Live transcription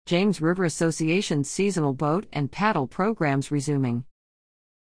James River Association's seasonal boat and paddle programs resuming.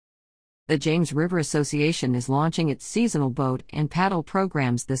 The James River Association is launching its seasonal boat and paddle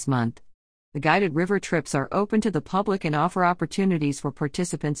programs this month. The guided river trips are open to the public and offer opportunities for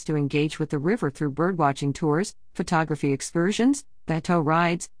participants to engage with the river through birdwatching tours, photography excursions, bateau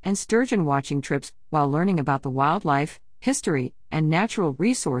rides, and sturgeon watching trips while learning about the wildlife, history, and natural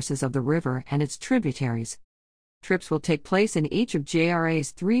resources of the river and its tributaries. Trips will take place in each of JRA's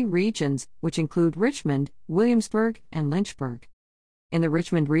 3 regions, which include Richmond, Williamsburg, and Lynchburg. In the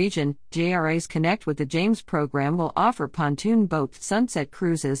Richmond region, JRA's Connect with the James program will offer pontoon boat sunset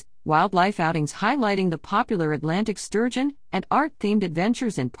cruises, wildlife outings highlighting the popular Atlantic sturgeon, and art-themed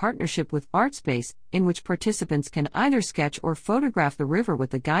adventures in partnership with ArtSpace, in which participants can either sketch or photograph the river with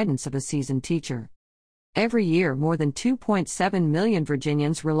the guidance of a seasoned teacher. Every year, more than 2.7 million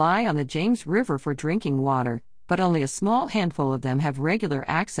Virginians rely on the James River for drinking water, but only a small handful of them have regular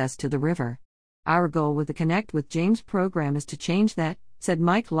access to the river. Our goal with the Connect with James program is to change that, said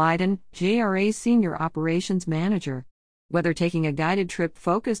Mike Lydon, JRA's Senior Operations Manager. Whether taking a guided trip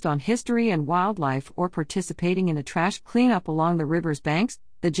focused on history and wildlife or participating in a trash cleanup along the river's banks,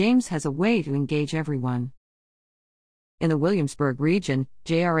 the James has a way to engage everyone. In the Williamsburg region,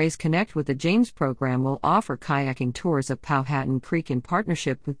 JRA's Connect with the James program will offer kayaking tours of Powhatan Creek in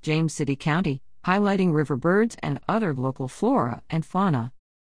partnership with James City County, highlighting river birds and other local flora and fauna.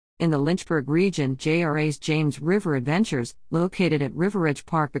 In the Lynchburg region, JRA's James River Adventures, located at River Edge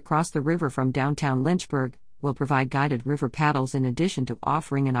Park across the river from downtown Lynchburg, will provide guided river paddles in addition to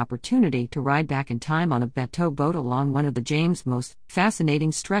offering an opportunity to ride back in time on a bateau boat along one of the James' most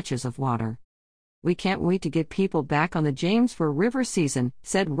fascinating stretches of water. "We can't wait to get people back on the James for river season,"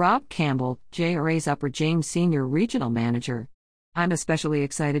 said Rob Campbell, JRA's Upper James Senior Regional Manager. "I'm especially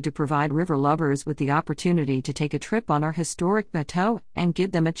excited to provide river lovers with the opportunity to take a trip on our historic bateau and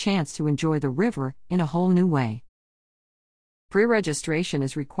give them a chance to enjoy the river in a whole new way." Pre-registration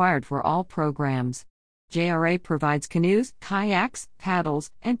is required for all programs. JRA provides canoes, kayaks,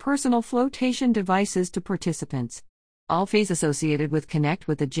 paddles, and personal flotation devices to participants. All fees associated with Connect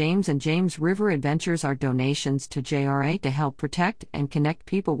with the James and James River Adventures are donations to JRA to help protect and connect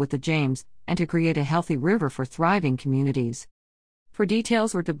people with the James, and to create a healthy river for thriving communities. For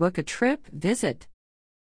details or to book a trip, visit